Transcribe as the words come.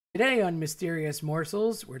Today on Mysterious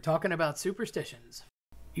Morsels, we're talking about superstitions.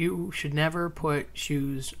 You should never put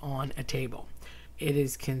shoes on a table. It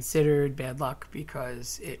is considered bad luck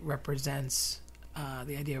because it represents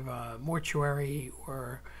the idea of a mortuary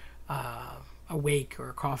or a wake or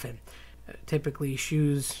a coffin. Typically,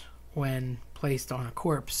 shoes, when placed on a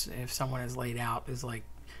corpse, if someone is laid out, is like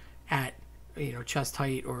at chest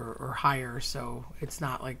height or higher. So it's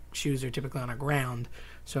not like shoes are typically on the ground.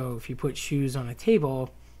 So if you put shoes on a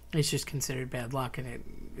table, it's just considered bad luck, and it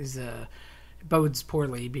bodes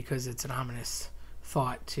poorly because it's an ominous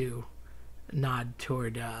thought to nod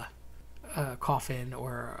toward a coffin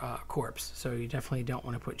or a corpse. So you definitely don't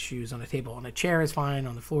want to put shoes on a table. On a chair is fine,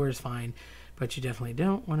 on the floor is fine, but you definitely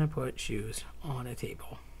don't want to put shoes on a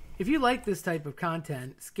table. If you like this type of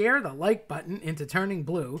content, scare the like button into turning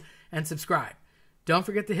blue and subscribe. Don't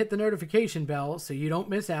forget to hit the notification bell so you don't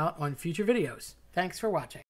miss out on future videos. Thanks for watching.